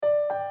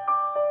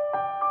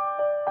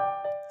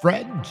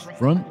Fred's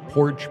Front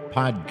Porch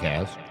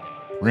Podcast,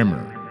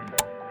 Primer.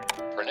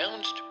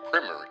 Pronounced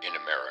primer in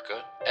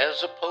America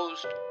as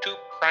opposed to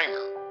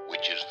primer,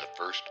 which is the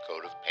first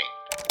coat of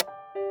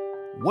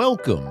paint.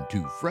 Welcome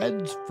to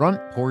Fred's Front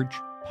Porch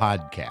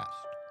Podcast.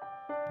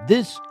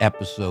 This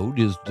episode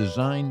is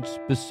designed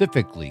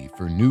specifically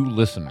for new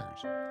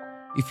listeners.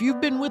 If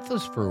you've been with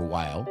us for a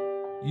while,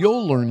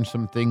 you'll learn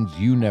some things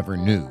you never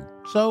knew,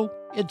 so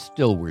it's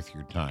still worth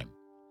your time.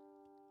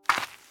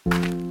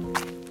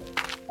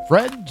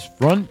 Fred's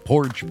Front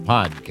Porch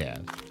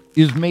Podcast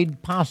is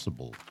made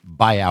possible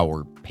by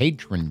our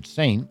patron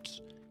saints,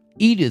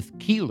 Edith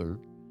Keeler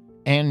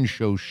and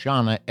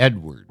Shoshana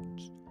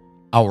Edwards,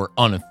 our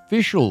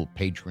unofficial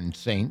patron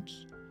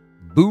saints,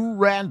 Boo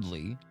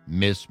Radley,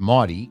 Miss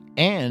Maudie,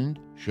 and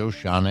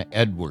Shoshana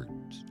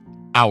Edwards,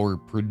 our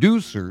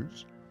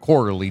producers,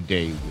 Coralie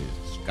Day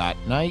with Scott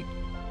Knight,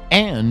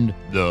 and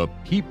the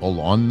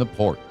people on the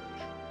porch.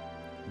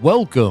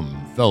 Welcome,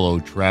 fellow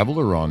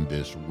traveler on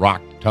this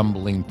rock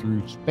tumbling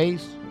through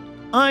space.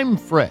 I'm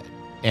Fred,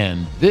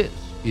 and this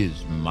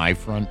is my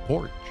front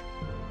porch.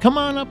 Come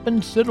on up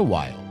and sit a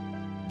while.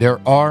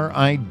 There are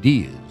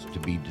ideas to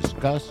be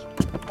discussed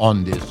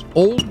on this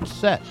old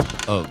set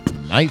of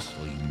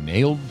nicely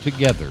nailed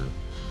together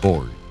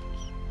boards.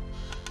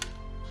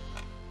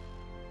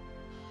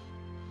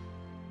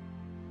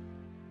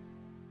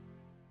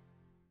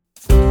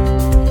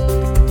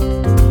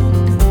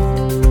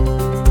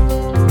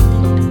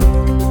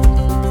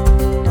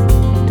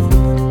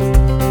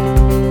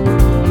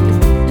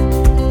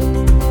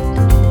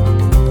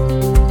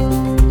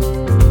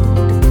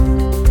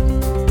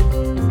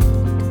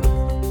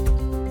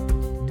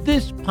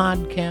 This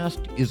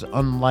podcast is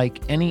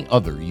unlike any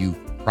other you've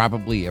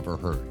probably ever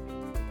heard.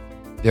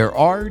 There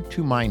are,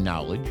 to my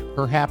knowledge,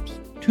 perhaps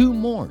two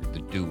more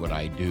that do what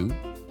I do,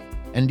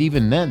 and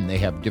even then they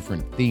have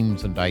different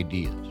themes and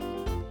ideas.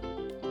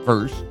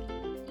 First,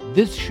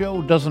 this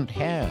show doesn't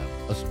have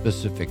a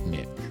specific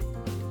niche.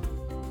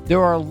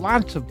 There are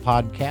lots of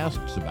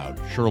podcasts about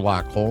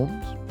Sherlock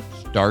Holmes,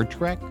 Star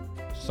Trek,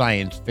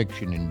 science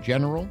fiction in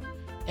general,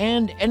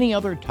 and any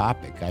other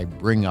topic I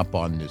bring up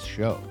on this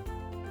show.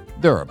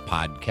 There are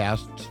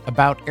podcasts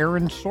about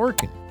Aaron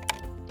Sorkin.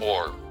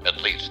 Or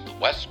at least the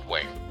West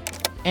Wing.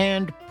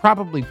 And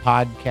probably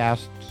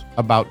podcasts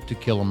about To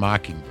Kill a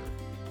Mockingbird.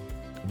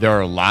 There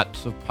are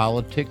lots of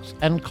politics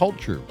and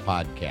culture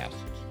podcasts.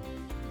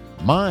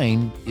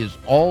 Mine is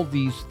all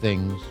these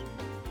things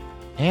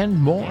and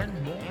more.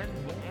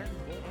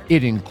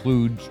 It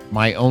includes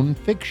my own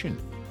fiction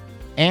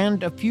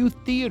and a few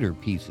theater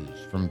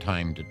pieces from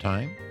time to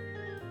time.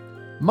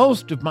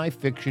 Most of my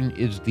fiction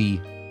is the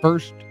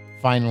first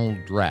final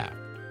draft.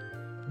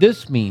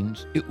 This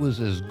means it was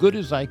as good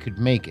as I could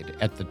make it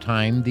at the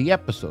time the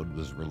episode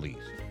was released.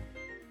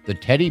 The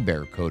Teddy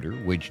Bear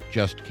Coder, which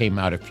just came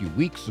out a few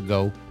weeks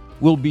ago,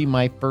 will be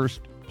my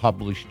first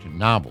published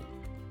novel.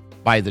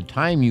 By the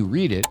time you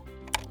read it,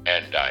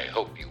 And I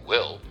hope you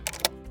will,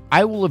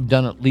 I will have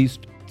done at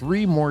least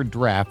 3 more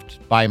drafts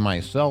by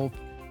myself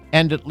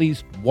and at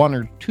least 1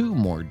 or 2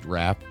 more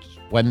drafts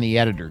when the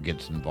editor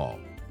gets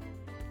involved.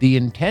 The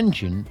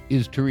intention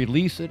is to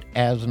release it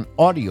as an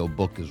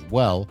audiobook as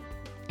well,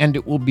 and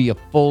it will be a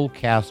full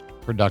cast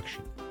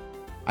production.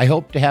 I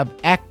hope to have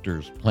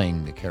actors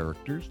playing the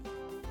characters.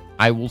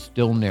 I will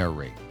still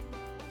narrate.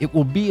 It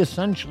will be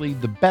essentially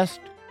the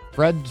best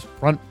Fred's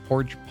Front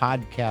Porch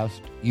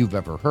podcast you've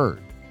ever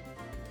heard.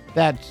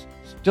 That's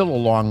still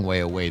a long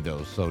way away,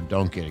 though, so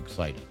don't get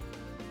excited.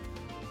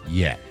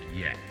 Yet.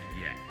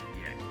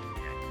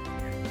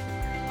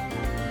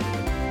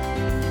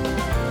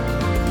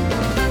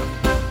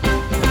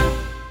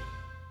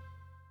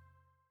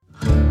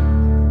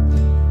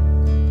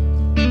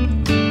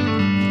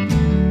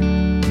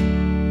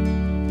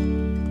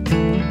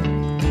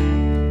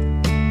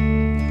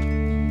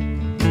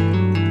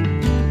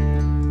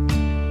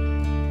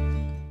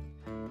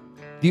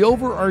 The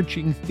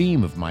overarching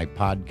theme of my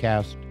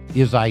podcast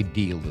is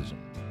idealism.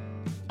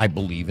 I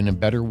believe in a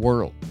better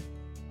world.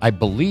 I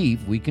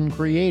believe we can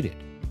create it.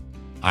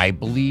 I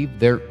believe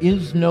there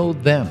is no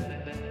them.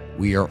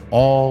 We are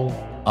all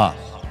us.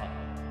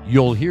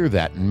 You'll hear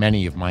that in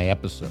many of my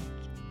episodes.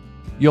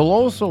 You'll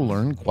also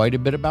learn quite a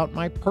bit about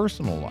my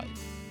personal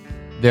life.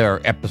 There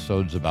are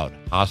episodes about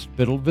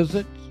hospital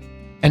visits,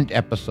 and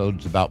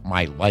episodes about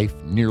my life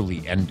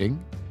nearly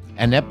ending,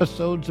 and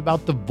episodes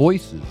about the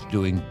voices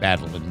doing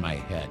battle in my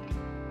head.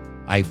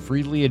 I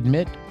freely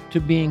admit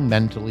to being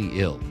mentally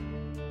ill.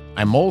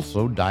 I'm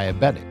also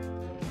diabetic.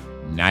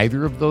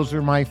 Neither of those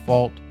are my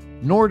fault,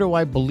 nor do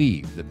I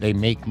believe that they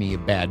make me a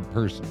bad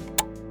person.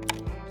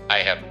 I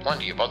have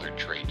plenty of other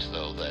traits,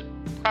 though, that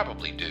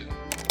probably do.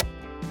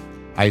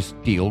 I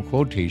steal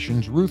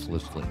quotations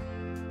ruthlessly.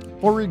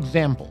 For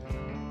example,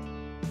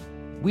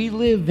 we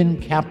live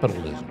in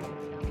capitalism.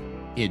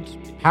 Its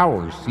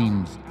power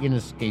seems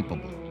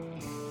inescapable.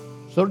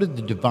 So did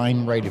the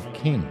divine right of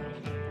kings.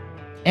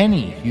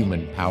 Any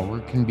human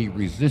power can be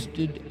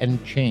resisted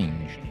and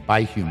changed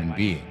by human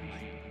beings.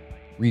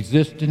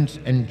 Resistance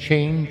and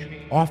change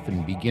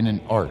often begin in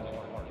art,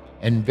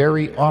 and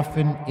very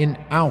often in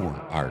our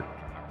art,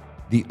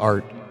 the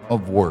art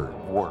of word.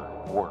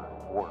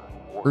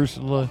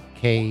 Ursula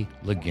K.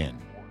 Le Guin.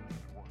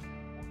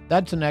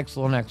 That's an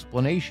excellent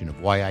explanation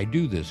of why I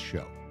do this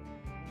show.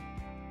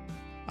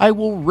 I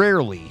will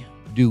rarely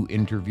do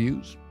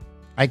interviews.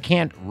 I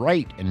can't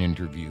write an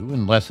interview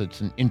unless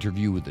it's an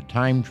interview with a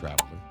time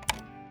traveler.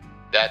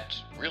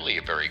 That's really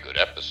a very good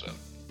episode.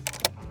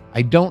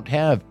 I don't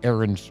have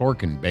Aaron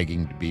Sorkin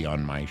begging to be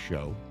on my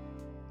show.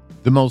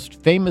 The most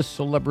famous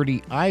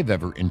celebrity I've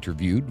ever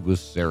interviewed was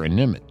Sarah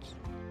Nimitz.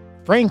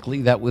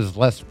 Frankly, that was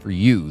less for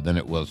you than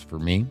it was for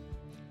me.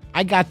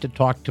 I got to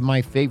talk to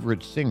my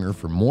favorite singer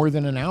for more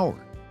than an hour.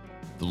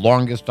 The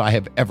longest I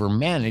have ever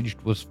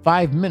managed was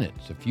 5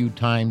 minutes a few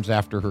times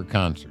after her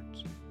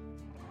concerts.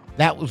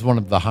 That was one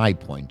of the high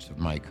points of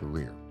my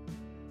career.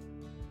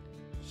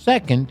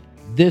 Second,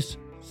 this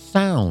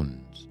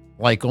sounds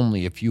like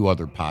only a few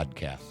other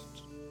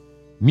podcasts.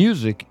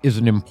 Music is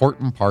an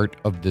important part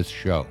of this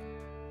show.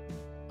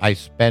 I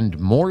spend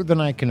more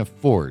than I can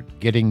afford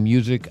getting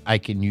music I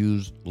can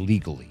use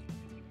legally,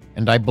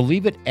 and I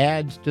believe it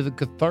adds to the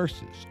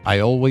catharsis I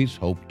always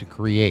hope to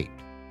create.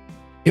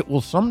 It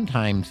will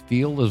sometimes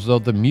feel as though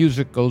the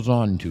music goes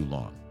on too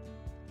long.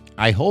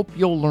 I hope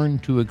you'll learn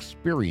to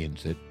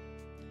experience it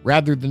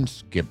rather than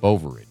skip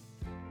over it.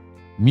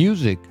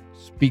 Music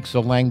speaks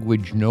a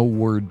language no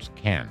words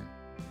can.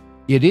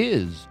 It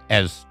is,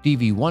 as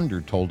Stevie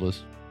Wonder told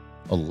us,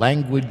 a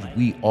language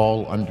we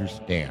all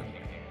understand.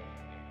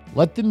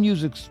 Let the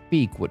music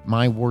speak what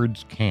my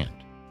words can't.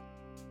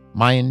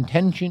 My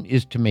intention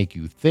is to make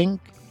you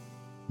think,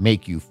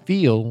 make you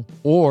feel,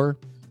 or,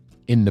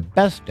 in the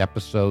best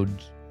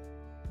episodes,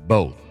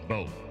 both.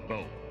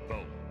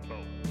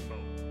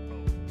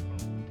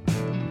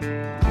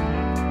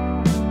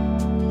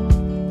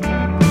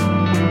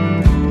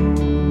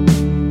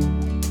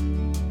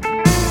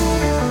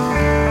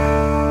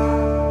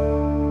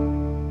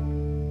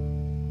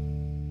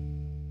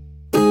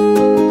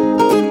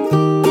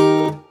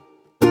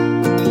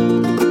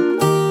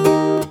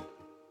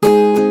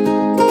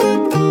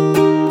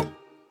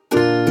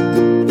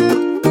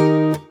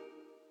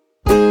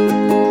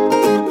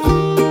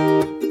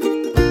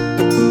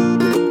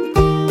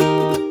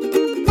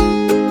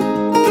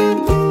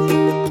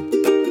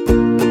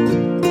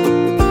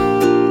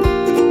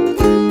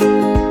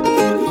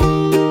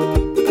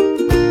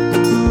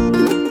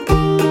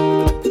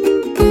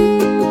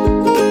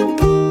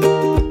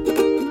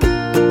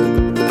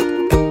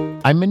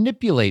 I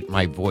manipulate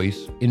my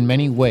voice in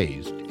many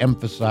ways to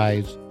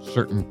emphasize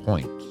certain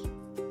points.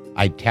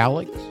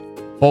 Italics,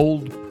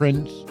 bold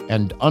prints,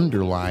 and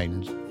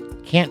underlines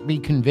can't be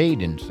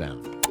conveyed in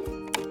sound.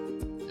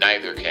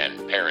 Neither can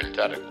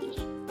parentheticals.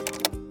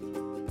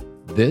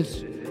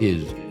 This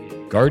is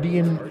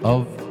Guardian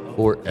of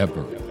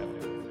Forever.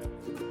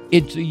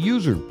 It's a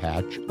user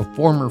patch a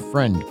former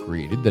friend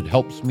created that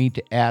helps me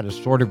to add a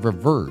sort of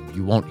reverb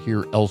you won't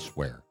hear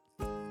elsewhere.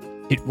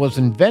 It was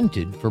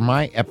invented for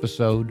my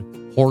episode,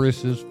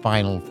 Horace's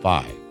Final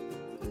Five.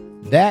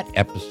 That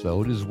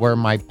episode is where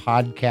my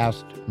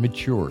podcast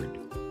matured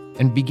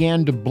and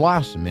began to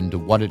blossom into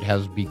what it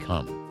has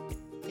become.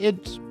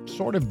 It's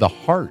sort of the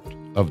heart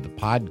of the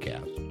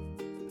podcast.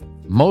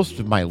 Most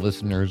of my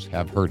listeners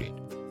have heard it.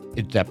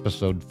 It's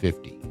episode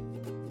 50.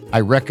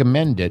 I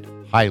recommend it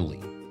highly.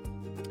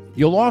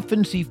 You'll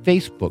often see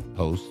Facebook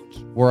posts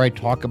where I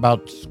talk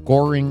about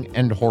scoring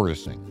and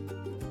Horacing.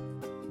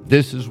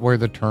 This is where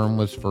the term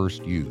was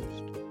first used.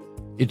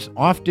 It's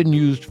often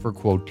used for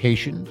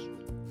quotations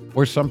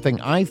or something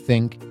I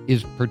think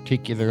is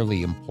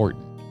particularly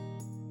important.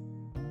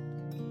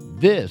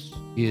 This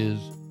is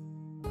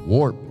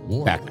warp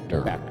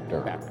factor.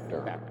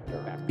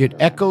 It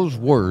echoes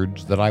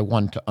words that I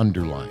want to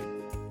underline.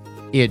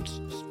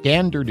 It's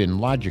standard in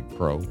Logic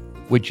Pro,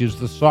 which is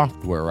the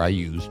software I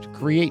use to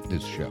create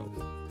this show.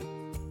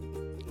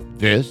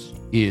 This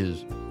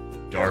is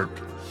Dark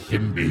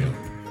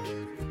Symbiont.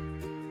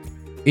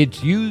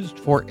 It's used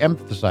for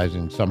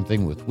emphasizing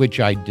something with which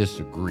I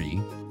disagree,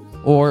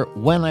 or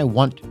when I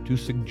want to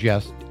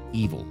suggest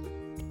evil.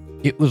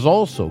 It was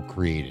also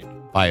created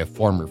by a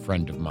former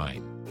friend of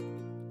mine.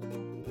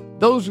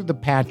 Those are the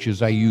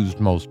patches I used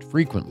most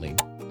frequently.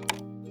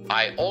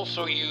 I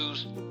also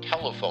use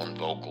telephone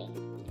vocal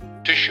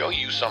to show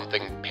you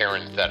something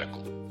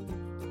parenthetical.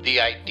 The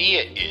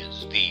idea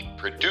is the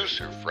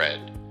producer,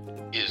 Fred,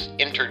 is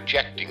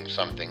interjecting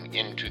something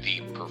into the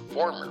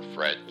performer,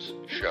 Fred's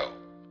show.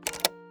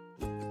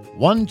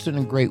 Once in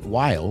a great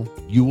while,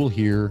 you will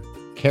hear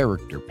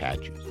character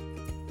patches.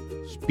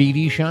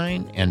 Speedy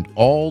Shine and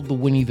all the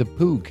Winnie the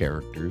Pooh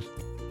characters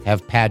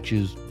have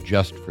patches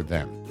just for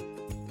them.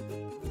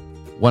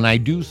 When I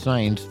do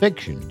science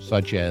fiction,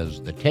 such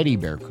as The Teddy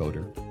Bear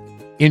Coder,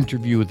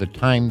 Interview with a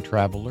Time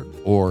Traveler,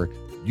 or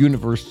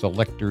Universe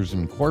Selectors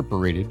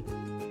Incorporated,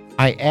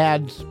 I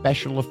add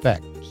special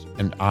effects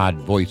and odd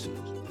voices.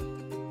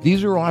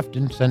 These are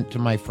often sent to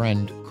my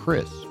friend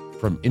Chris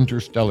from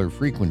Interstellar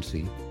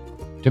Frequency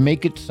to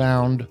make it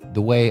sound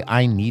the way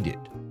I need it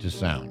to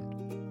sound.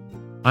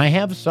 I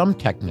have some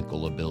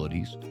technical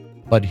abilities,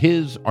 but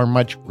his are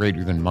much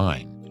greater than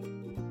mine.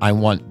 I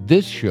want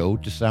this show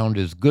to sound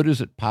as good as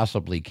it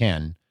possibly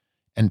can,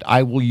 and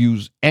I will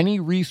use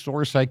any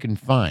resource I can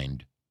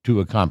find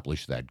to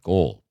accomplish that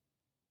goal.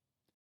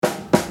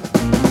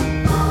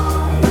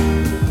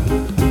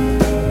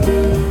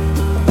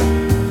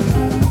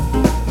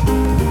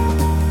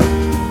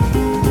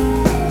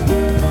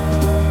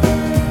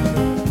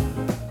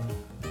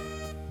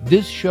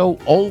 This show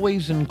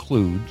always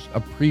includes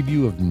a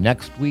preview of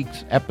next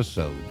week's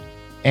episode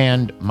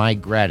and my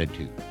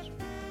gratitudes.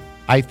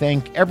 I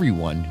thank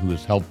everyone who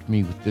has helped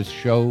me with this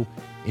show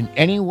in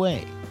any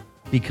way,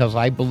 because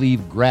I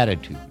believe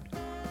gratitude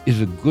is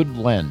a good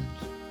lens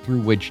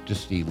through which to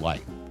see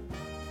life.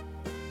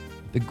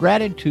 The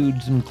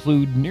gratitudes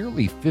include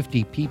nearly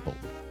 50 people,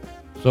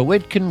 so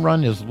it can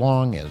run as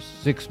long as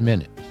 6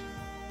 minutes.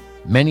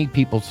 Many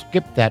people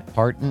skip that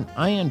part, and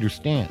I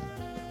understand,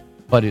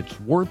 but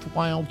it's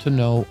worthwhile to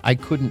know I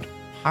couldn't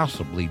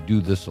possibly do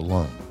this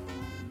alone.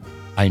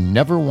 I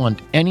never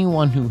want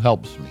anyone who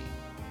helps me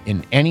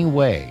in any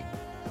way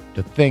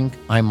to think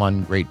I'm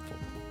ungrateful.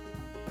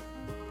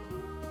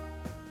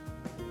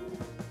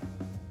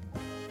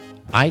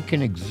 I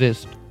can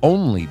exist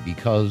only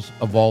because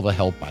of all the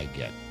help I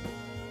get.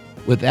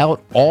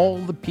 Without all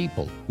the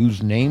people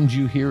whose names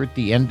you hear at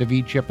the end of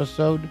each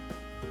episode,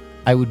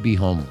 I would be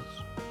homeless.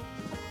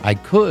 I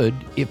could,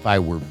 if I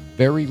were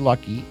very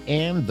lucky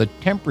and the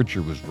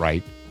temperature was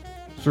right,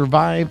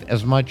 survive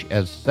as much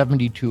as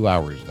 72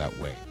 hours that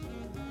way.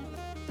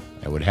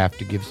 I would have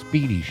to give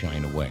Speedy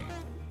Shine away.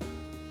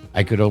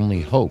 I could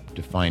only hope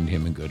to find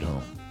him a good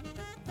home.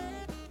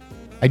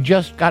 I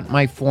just got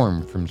my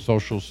form from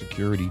Social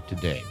Security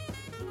today.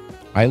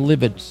 I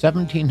live at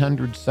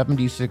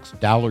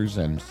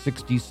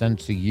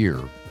 $1,776.60 a year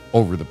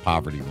over the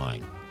poverty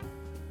line.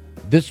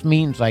 This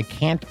means I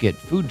can't get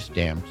food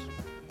stamps,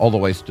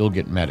 although I still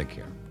get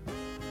Medicare.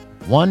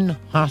 One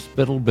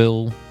hospital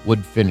bill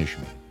would finish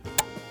me.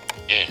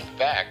 In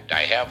fact,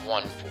 I have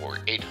one for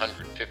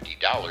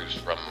 $850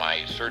 from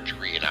my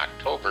surgery in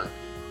October,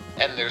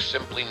 and there's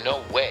simply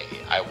no way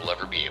I will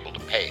ever be able to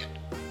pay it.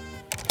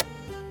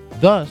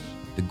 Thus,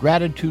 the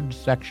gratitude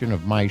section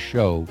of my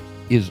show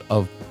is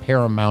of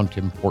paramount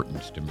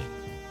importance to me.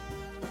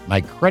 My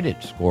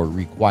credit score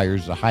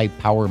requires a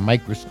high-power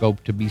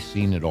microscope to be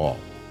seen at all.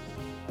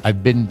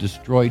 I've been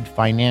destroyed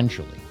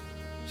financially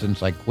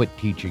since I quit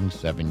teaching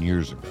 7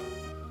 years ago.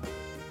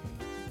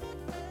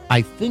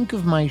 I think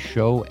of my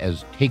show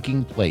as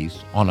taking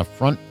place on a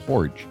front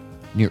porch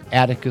near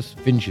Atticus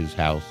Finch's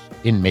house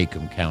in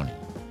Macomb County.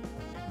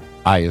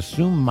 I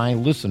assume my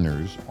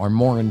listeners are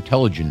more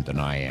intelligent than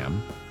I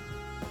am,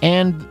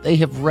 and they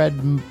have read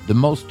the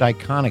most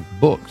iconic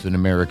books in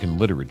American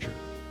literature.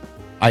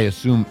 I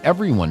assume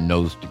everyone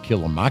knows To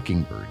Kill a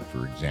Mockingbird,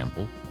 for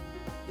example.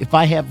 If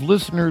I have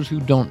listeners who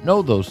don't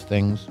know those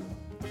things,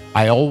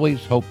 I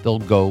always hope they'll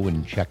go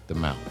and check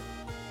them out.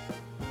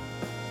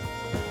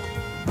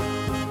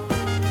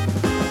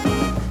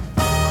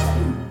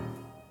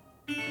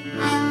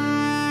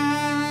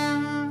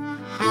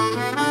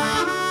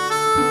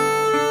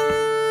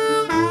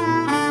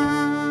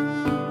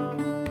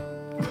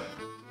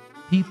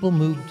 People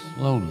moved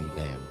slowly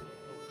then.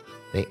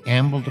 They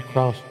ambled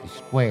across the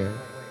square,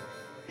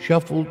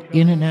 shuffled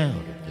in and out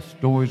of the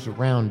stores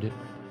around it,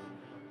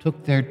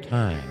 took their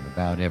time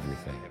about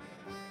everything.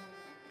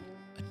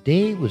 A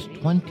day was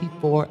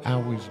 24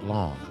 hours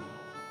long,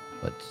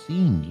 but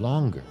seemed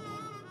longer.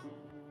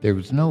 There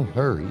was no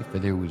hurry, for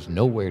there was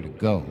nowhere to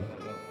go,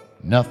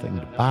 nothing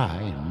to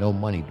buy and no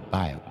money to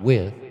buy it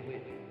with,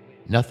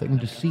 nothing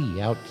to see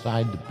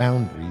outside the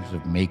boundaries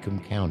of Macomb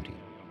County.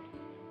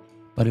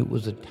 But it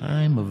was a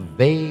time of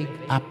vague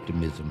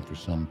optimism for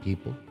some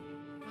people.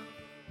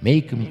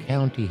 Macomb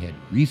County had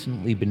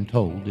recently been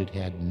told it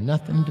had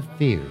nothing to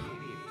fear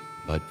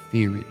but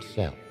fear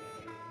itself.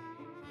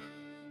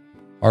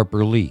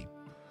 Harper Lee,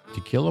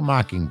 To Kill a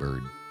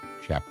Mockingbird,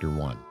 Chapter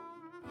 1.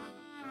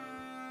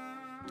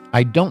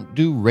 I don't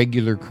do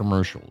regular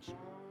commercials.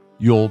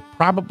 You'll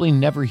probably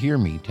never hear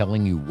me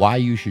telling you why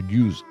you should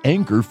use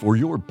Anchor for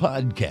your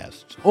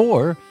podcasts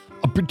or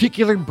a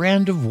particular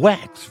brand of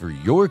wax for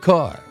your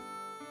car.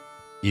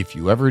 If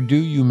you ever do,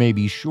 you may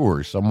be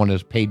sure someone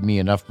has paid me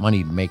enough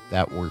money to make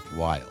that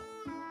worthwhile.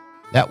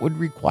 That would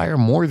require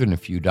more than a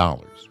few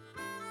dollars.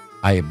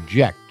 I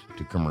object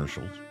to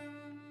commercials.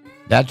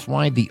 That's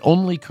why the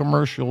only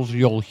commercials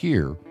you'll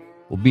hear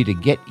will be to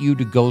get you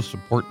to go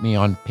support me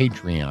on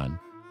Patreon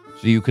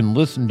so you can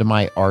listen to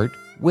my art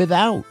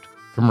without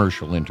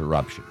commercial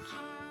interruptions.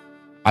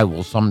 I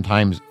will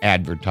sometimes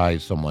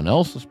advertise someone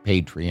else's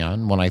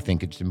Patreon when I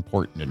think it's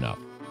important enough.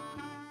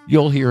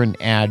 You'll hear an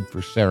ad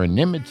for Sarah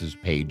Nimitz's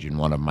page in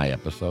one of my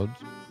episodes.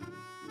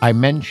 I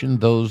mention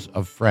those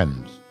of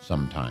friends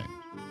sometimes.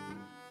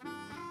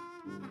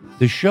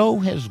 The show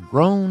has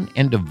grown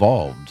and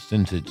evolved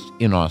since its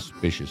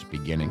inauspicious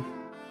beginning.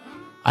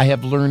 I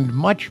have learned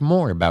much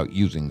more about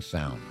using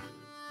sound.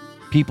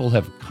 People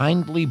have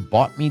kindly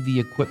bought me the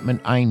equipment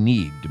I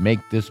need to make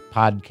this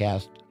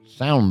podcast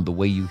sound the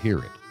way you hear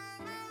it.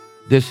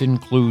 This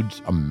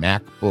includes a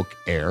MacBook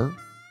Air,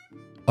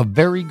 a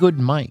very good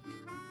mic,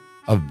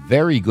 a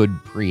very good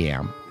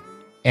preamp,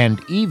 and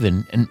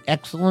even an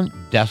excellent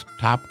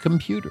desktop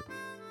computer.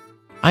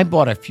 I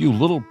bought a few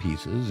little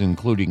pieces,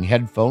 including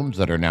headphones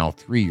that are now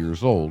 3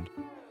 years old,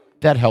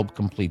 that help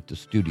complete the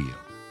studio.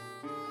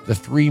 The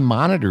 3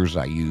 monitors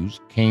I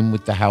use came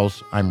with the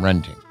house I'm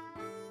renting.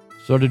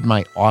 So did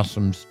my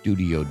awesome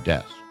studio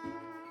desk.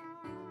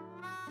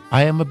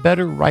 I am a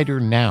better writer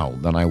now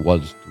than I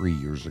was 3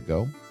 years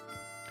ago.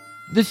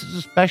 This is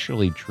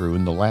especially true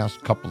in the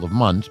last couple of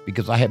months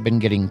because I have been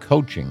getting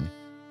coaching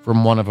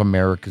from one of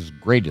America's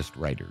greatest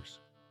writers.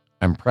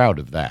 I'm proud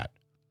of that.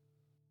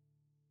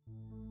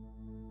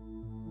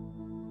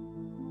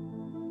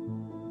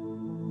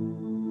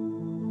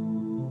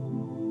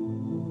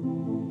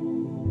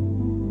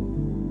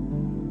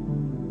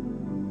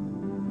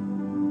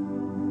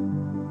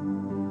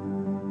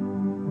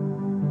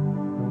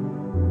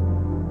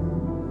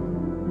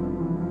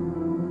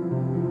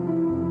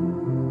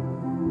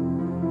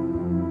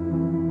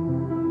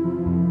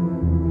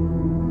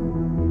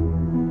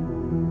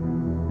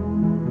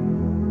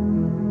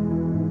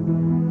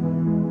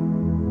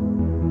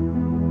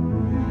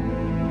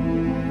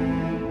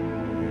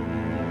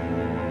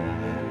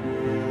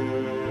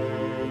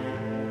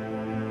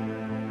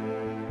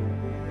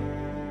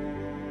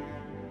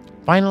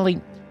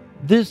 Finally,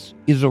 this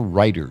is a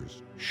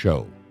writer's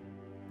show.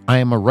 I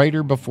am a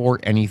writer before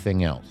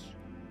anything else.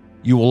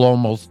 You will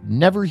almost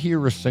never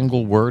hear a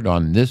single word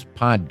on this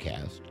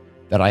podcast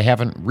that I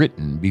haven't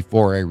written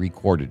before I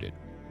recorded it.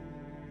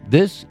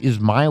 This is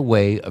my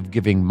way of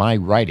giving my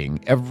writing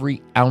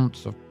every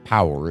ounce of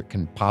power it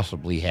can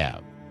possibly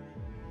have.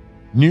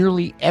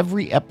 Nearly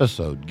every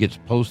episode gets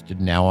posted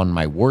now on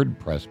my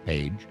WordPress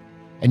page,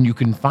 and you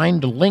can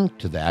find a link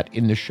to that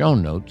in the show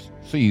notes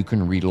so you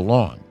can read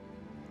along.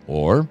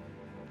 Or,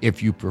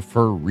 if you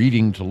prefer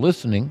reading to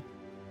listening,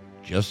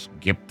 just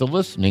skip the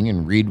listening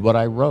and read what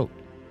I wrote.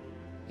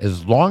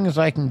 As long as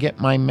I can get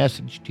my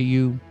message to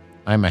you,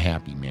 I'm a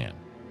happy man.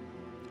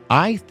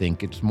 I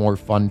think it's more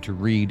fun to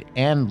read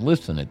and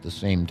listen at the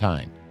same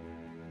time,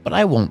 but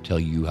I won't tell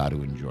you how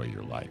to enjoy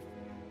your life.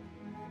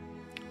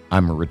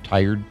 I'm a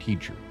retired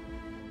teacher,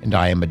 and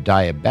I am a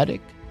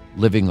diabetic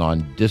living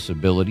on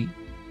disability,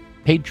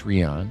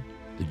 Patreon,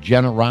 the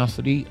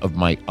generosity of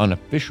my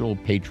unofficial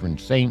patron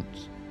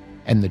saints,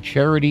 and the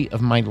charity of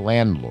my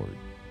landlord,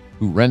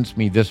 who rents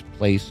me this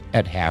place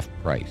at half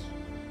price.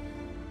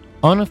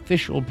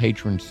 Unofficial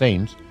patron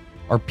saints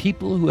are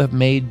people who have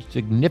made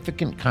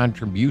significant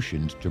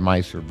contributions to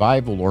my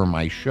survival or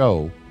my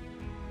show,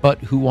 but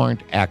who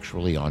aren't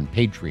actually on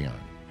Patreon.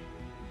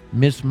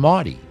 Miss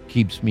Maudie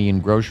keeps me in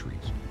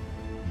groceries.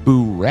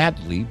 Boo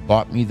Radley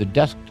bought me the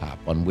desktop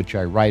on which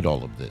I write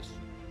all of this.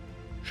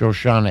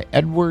 Shoshana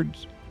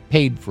Edwards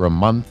paid for a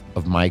month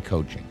of my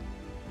coaching.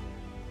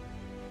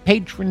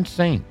 Patron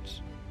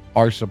saints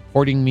are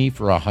supporting me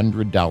for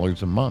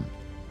 $100 a month.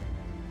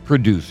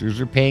 Producers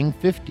are paying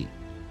 $50.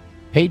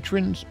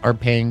 Patrons are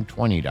paying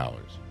 $20.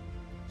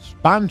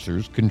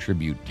 Sponsors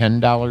contribute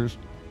 $10.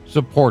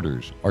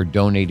 Supporters are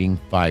donating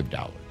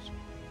 $5.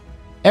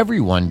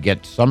 Everyone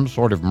gets some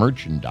sort of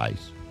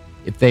merchandise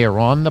if they are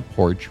on the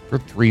porch for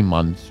 3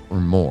 months or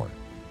more.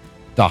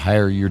 The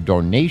higher your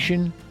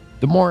donation,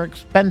 the more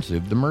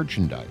expensive the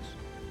merchandise.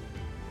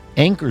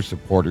 Anchor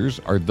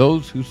supporters are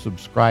those who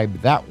subscribe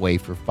that way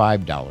for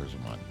 $5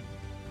 a month.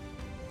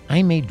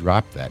 I may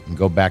drop that and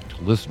go back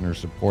to listener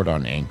support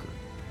on Anchor.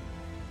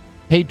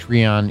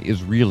 Patreon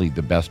is really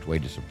the best way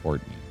to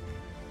support me.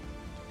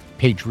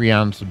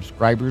 Patreon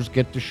subscribers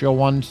get the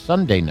show on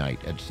Sunday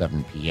night at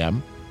 7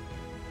 p.m.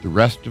 The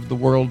rest of the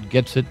world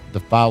gets it the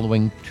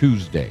following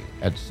Tuesday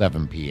at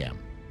 7 p.m.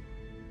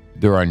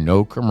 There are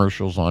no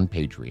commercials on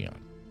Patreon.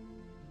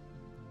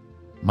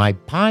 My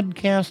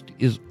podcast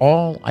is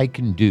all I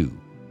can do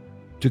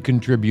to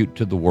contribute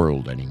to the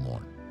world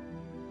anymore.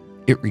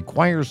 It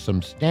requires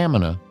some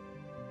stamina,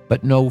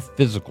 but no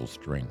physical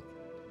strength.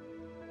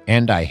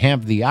 And I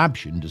have the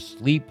option to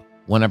sleep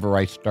whenever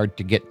I start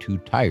to get too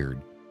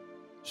tired,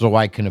 so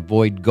I can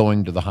avoid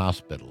going to the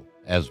hospital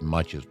as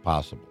much as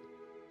possible.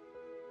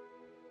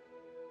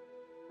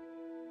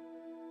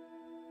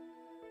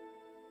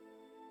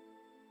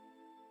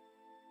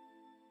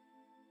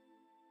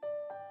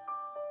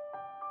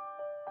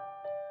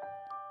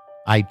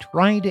 I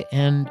try to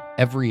end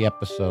every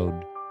episode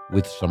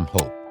with some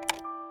hope.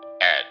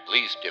 At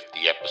least if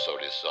the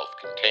episode is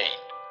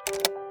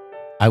self-contained.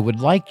 I would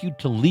like you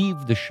to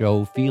leave the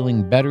show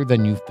feeling better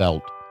than you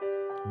felt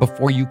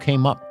before you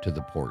came up to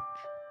the porch.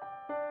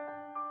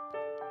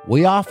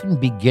 We often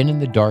begin in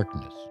the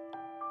darkness,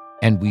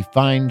 and we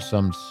find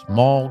some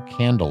small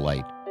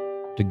candlelight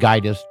to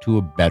guide us to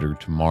a better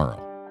tomorrow.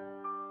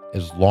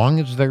 As long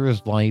as there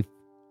is life,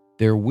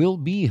 there will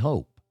be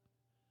hope.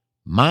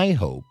 My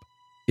hope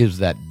is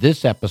that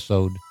this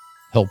episode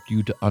helped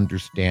you to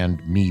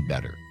understand me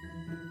better.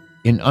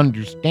 In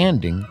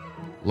understanding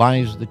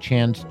lies the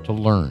chance to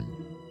learn,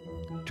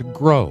 to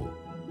grow,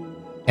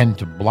 and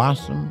to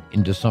blossom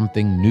into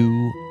something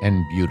new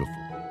and beautiful.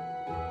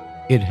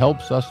 It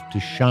helps us to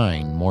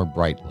shine more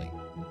brightly.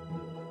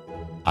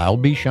 I'll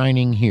be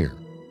shining here,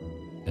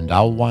 and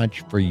I'll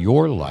watch for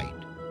your light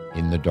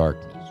in the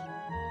darkness.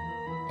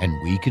 And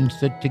we can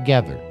sit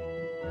together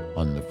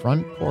on the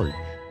front porch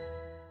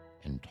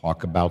and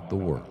talk about the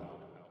world.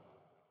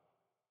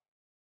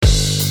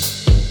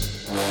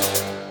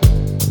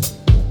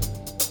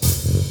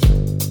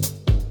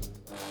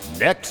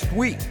 Next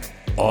week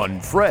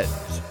on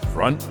Fred's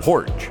Front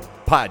Porch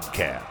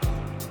Podcast.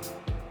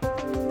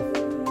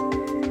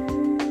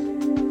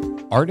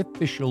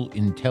 Artificial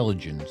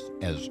intelligence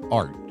as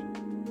art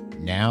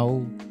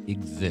now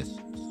exists.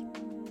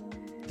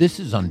 This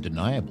is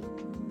undeniable.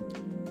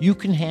 You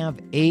can have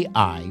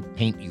AI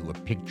paint you a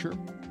picture,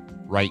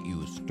 write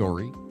you a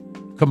story,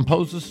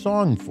 compose a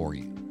song for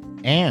you,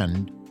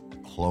 and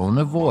clone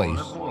a voice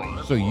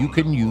so you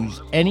can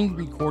use any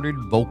recorded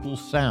vocal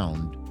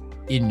sound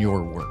in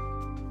your work.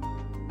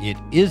 It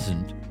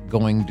isn't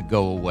going to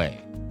go away.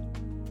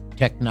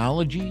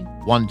 Technology,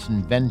 once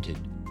invented,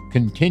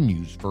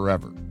 continues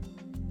forever.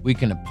 We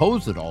can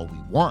oppose it all we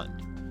want.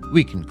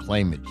 We can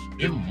claim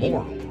it's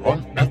immoral or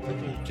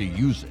unethical to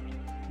use it.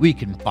 We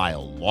can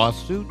file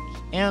lawsuits,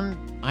 and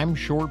I'm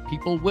sure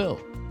people will.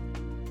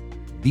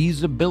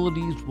 These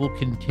abilities will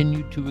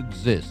continue to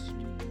exist,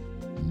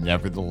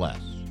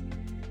 nevertheless.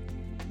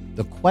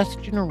 The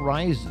question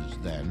arises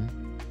then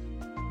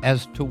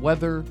as to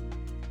whether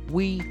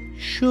we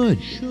should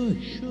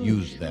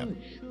use them.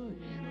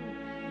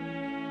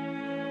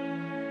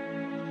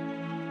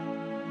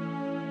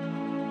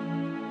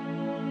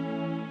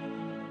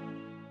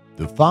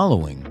 The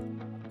following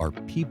are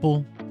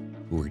people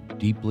who are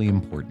deeply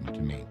important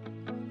to me.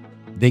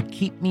 They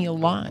keep me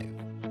alive,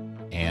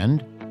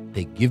 and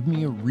they give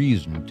me a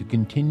reason to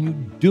continue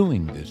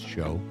doing this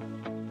show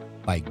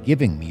by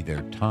giving me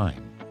their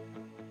time.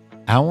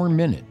 Our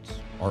minutes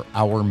are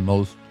our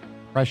most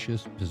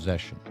precious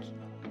possessions,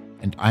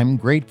 and I'm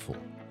grateful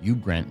you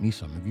grant me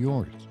some of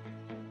yours.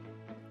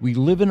 We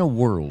live in a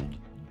world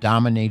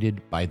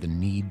dominated by the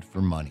need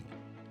for money.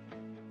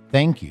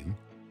 Thank you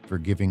for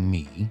giving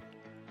me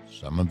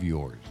some of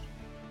yours.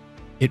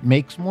 It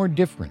makes more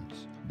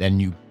difference than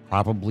you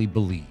probably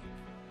believe.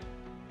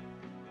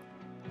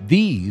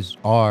 These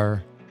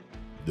are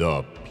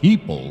the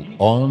people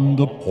on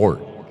the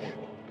porch.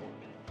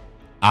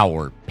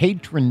 Our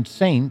patron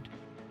saint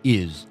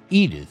is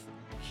Edith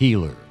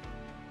Keeler.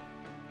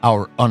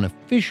 Our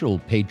unofficial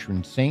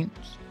patron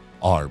saints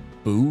are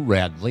Boo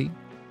Radley,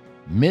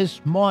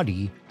 Miss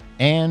Maudie,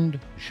 and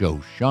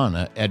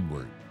Shoshana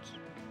Edwards.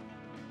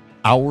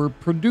 Our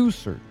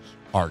producers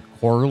are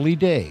Coralie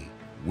Day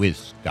with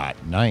Scott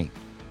Knight.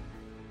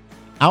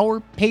 Our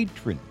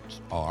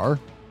patrons are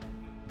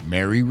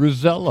Mary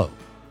Rosello,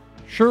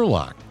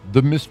 Sherlock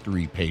the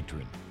Mystery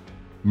Patron,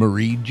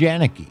 Marie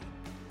Janicki,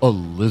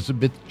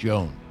 Elizabeth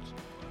Jones,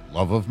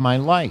 Love of My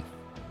Life,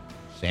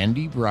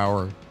 Sandy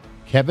Brower,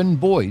 Kevin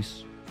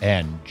Boyce,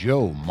 and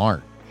Joe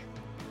March.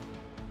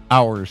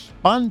 Our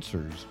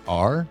sponsors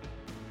are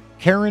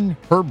Karen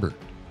Herbert,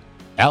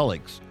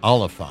 Alex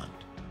Oliphant,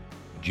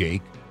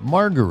 Jake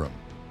Margaram,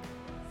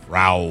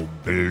 Frau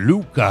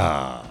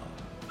Beluga,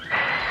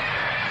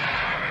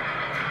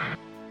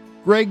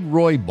 Greg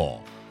Roybal,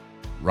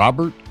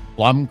 Robert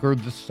Blomker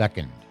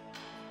II,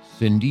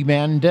 Cindy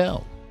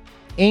Mandel,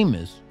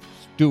 Amos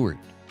Stewart,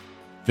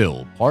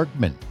 Phil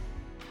Parkman,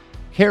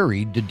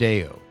 Carrie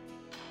DeDeo,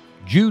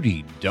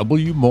 Judy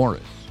W.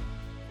 Morris,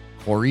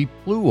 Corey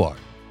Pluart,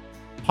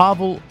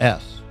 Pavel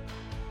S.,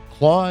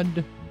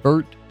 Claude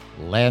Burt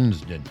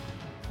Lansden,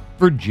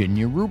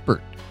 Virginia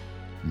Rupert,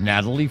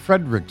 Natalie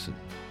Fredrickson,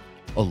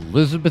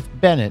 Elizabeth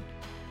Bennett,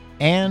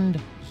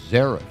 and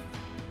Zareth.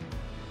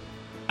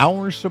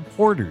 Our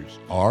supporters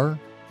are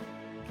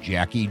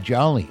Jackie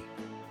Jolly,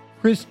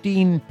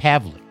 Christine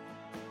Pavlik,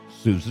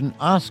 Susan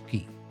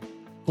Oskey,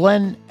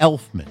 Glenn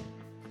Elfman,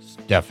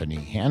 Stephanie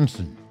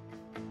Hansen,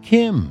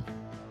 Kim,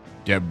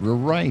 Deborah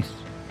Rice,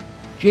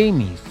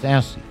 Jamie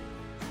Sassy,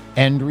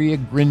 Andrea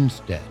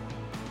Grinstead,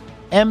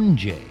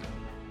 MJ,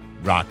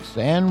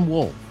 Roxanne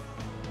Wolf,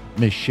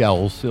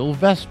 Michelle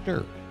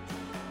Sylvester,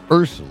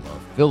 Ursula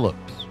Phillips,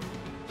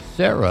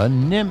 Sarah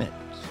Nimitz,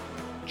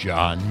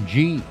 John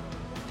G.,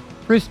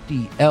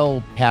 Christy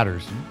L.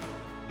 Patterson,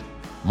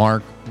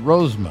 Mark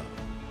Rosema,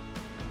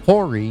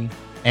 Corey,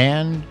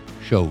 and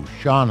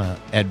Shoshana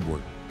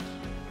Edwards.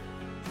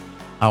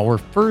 Our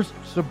first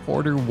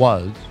supporter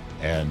was,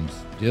 and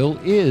still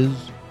is,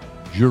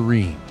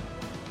 Jareen.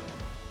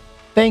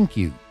 Thank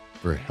you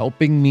for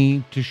helping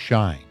me to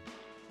shine.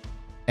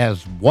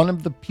 As one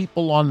of the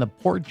people on the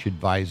porch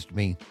advised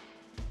me,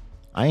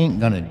 I ain't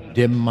gonna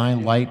dim my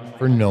light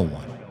for no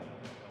one.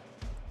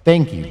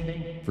 Thank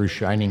you for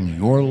shining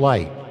your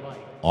light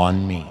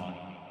on me.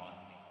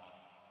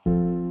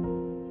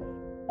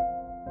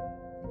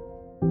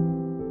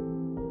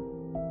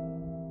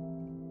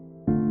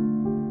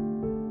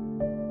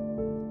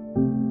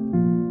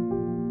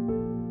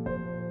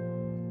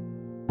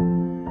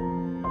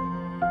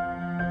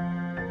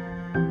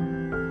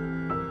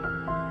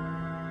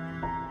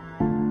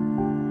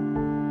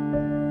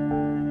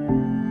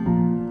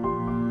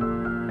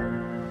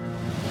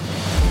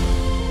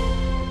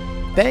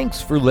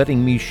 Thanks for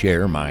letting me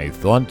share my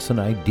thoughts and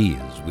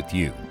ideas with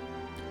you.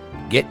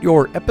 Get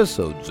your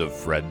episodes of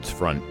Fred's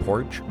Front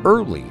Porch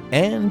early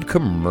and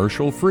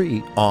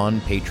commercial-free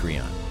on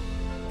Patreon.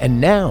 And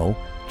now,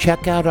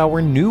 check out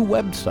our new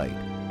website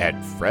at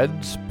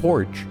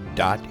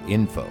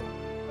fredsporch.info.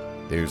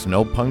 There's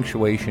no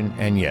punctuation,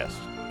 and yes,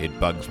 it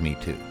bugs me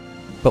too.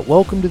 But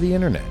welcome to the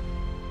internet.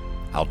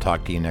 I'll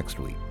talk to you next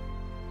week.